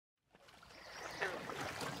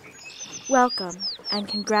Welcome and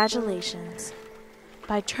congratulations.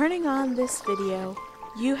 By turning on this video,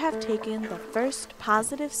 you have taken the first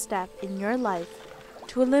positive step in your life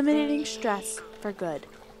to eliminating stress for good.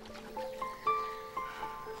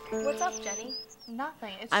 What's up, Jenny?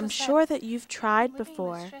 Nothing. I'm sure that you've tried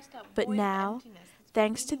before, but now,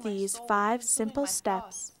 thanks to these 5 simple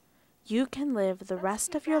steps, you can live the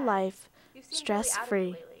rest of your life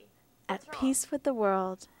stress-free, at peace with the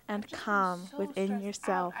world, and calm within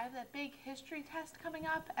yourself. I have that big history test coming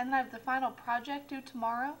up, and then I have the final project due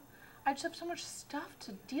tomorrow. I just have so much stuff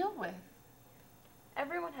to deal with.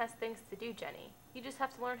 Everyone has things to do, Jenny. You just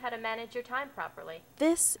have to learn how to manage your time properly.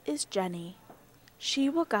 This is Jenny. She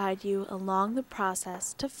will guide you along the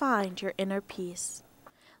process to find your inner peace.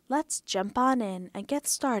 Let's jump on in and get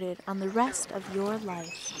started on the rest of your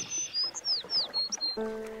life.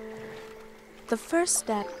 The first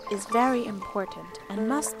step is very important and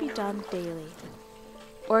must be done daily.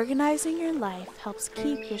 Organizing your life helps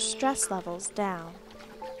keep your stress levels down.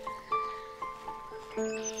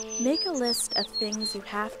 Make a list of things you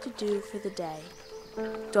have to do for the day.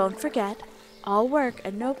 Don't forget, all work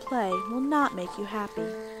and no play will not make you happy.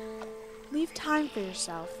 Leave time for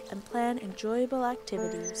yourself and plan enjoyable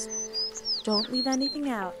activities. Don't leave anything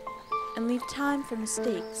out, and leave time for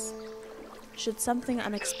mistakes. Should something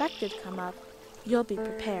unexpected come up, you'll be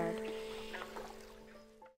prepared.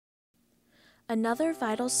 Another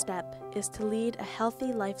vital step is to lead a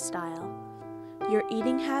healthy lifestyle. Your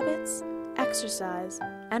eating habits, exercise,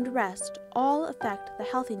 and rest all affect the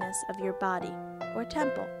healthiness of your body or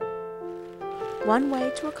temple. One way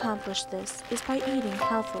to accomplish this is by eating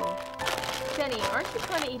healthily. Jenny, aren't you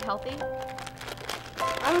trying to eat healthy?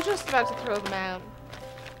 I was just about to throw them out.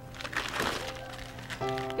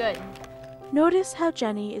 Good. Notice how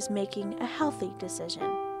Jenny is making a healthy decision.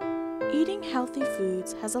 Eating healthy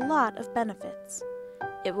foods has a lot of benefits.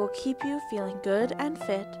 It will keep you feeling good and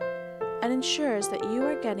fit, and ensures that you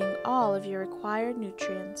are getting all of your required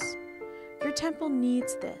nutrients. Your temple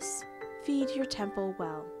needs this. Feed your temple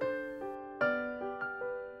well.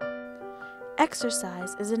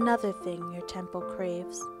 Exercise is another thing your temple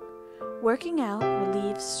craves. Working out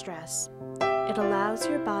relieves stress. It allows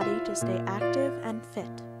your body to stay active and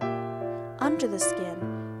fit. Under the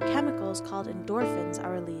skin, chemicals called endorphins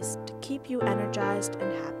are released to keep you energized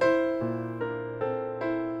and happy.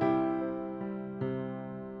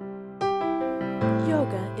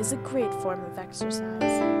 Yoga is a great form of exercise.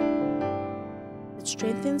 It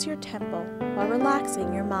strengthens your temple while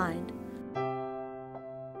relaxing your mind.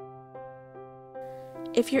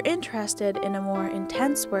 If you're interested in a more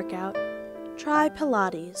intense workout, try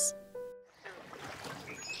Pilates.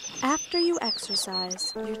 After you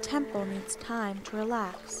exercise, your temple needs time to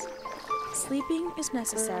relax. Sleeping is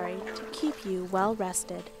necessary to keep you well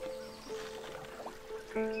rested.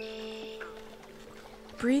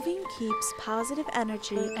 Breathing keeps positive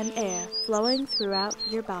energy and air flowing throughout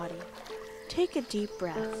your body. Take a deep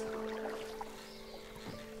breath.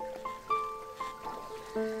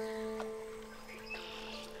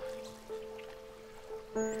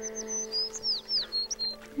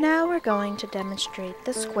 Now we're going to demonstrate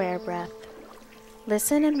the square breath.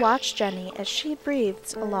 Listen and watch Jenny as she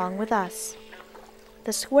breathes along with us.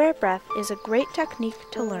 The square breath is a great technique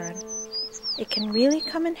to learn. It can really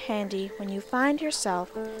come in handy when you find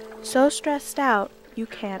yourself so stressed out you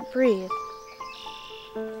can't breathe.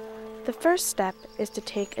 The first step is to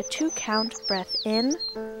take a 2-count breath in,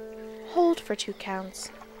 hold for 2 counts,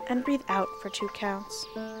 and breathe out for 2 counts.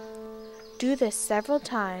 Do this several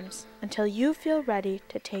times until you feel ready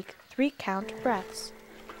to take 3-count breaths.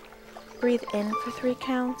 Breathe in for 3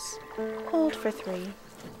 counts, hold for 3,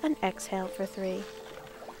 and exhale for 3.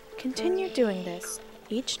 Continue doing this,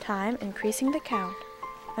 each time increasing the count,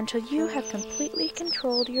 until you have completely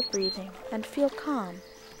controlled your breathing and feel calm.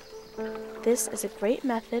 This is a great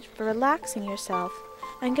method for relaxing yourself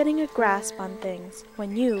and getting a grasp on things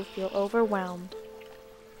when you feel overwhelmed.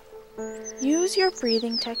 Use your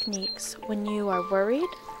breathing techniques when you are worried,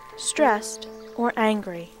 stressed, or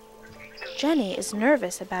angry. Jenny is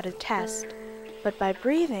nervous about a test, but by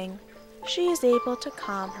breathing, she is able to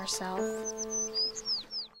calm herself.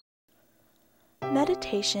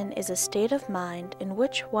 Meditation is a state of mind in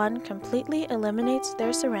which one completely eliminates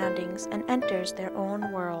their surroundings and enters their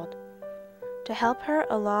own world. To help her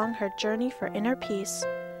along her journey for inner peace,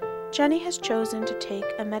 Jenny has chosen to take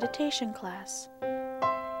a meditation class.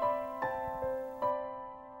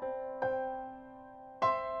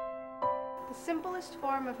 The simplest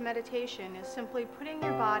form of meditation is simply putting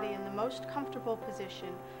your body in the most comfortable position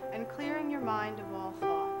and clearing your mind of all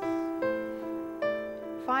thoughts.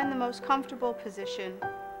 Find the most comfortable position.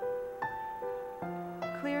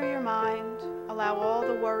 Clear clear your mind, allow all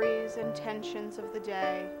the worries and tensions of the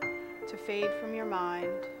day to fade from your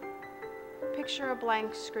mind. Picture a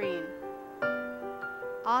blank screen.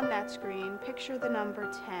 On that screen, picture the number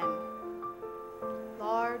 10.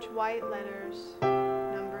 Large white letters,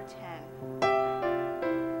 number 10.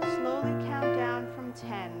 Slowly count down from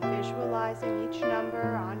 10, visualizing each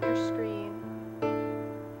number on your screen.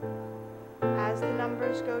 As the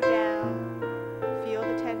numbers go down, feel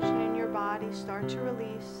the tension in your body start to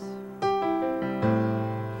release.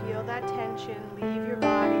 Feel that tension leave your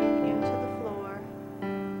body into the floor.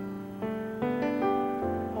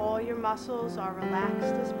 All your muscles are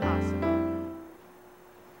relaxed as possible.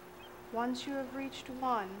 Once you have reached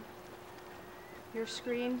 1, your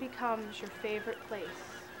screen becomes your favorite place.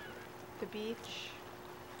 The beach,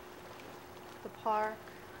 the park.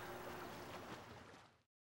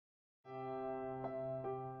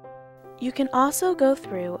 You can also go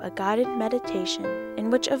through a guided meditation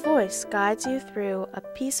in which a voice guides you through a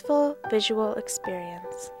peaceful visual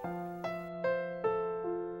experience.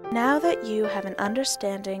 Now that you have an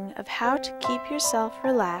understanding of how to keep yourself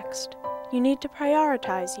relaxed, you need to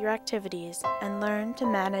prioritize your activities and learn to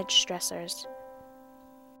manage stressors.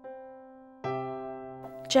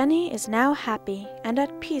 Jenny is now happy and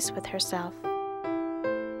at peace with herself.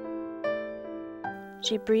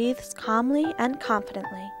 She breathes calmly and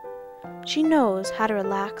confidently. She knows how to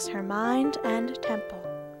relax her mind and temple.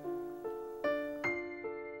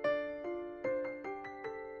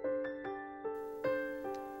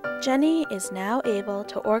 Jenny is now able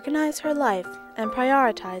to organize her life and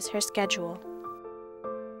prioritize her schedule.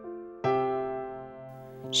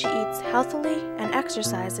 She eats healthily and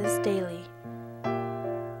exercises daily.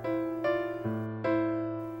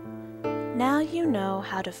 Now you know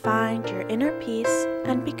how to find your inner peace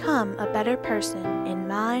and become a better person in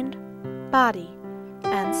mind, body,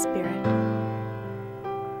 and spirit.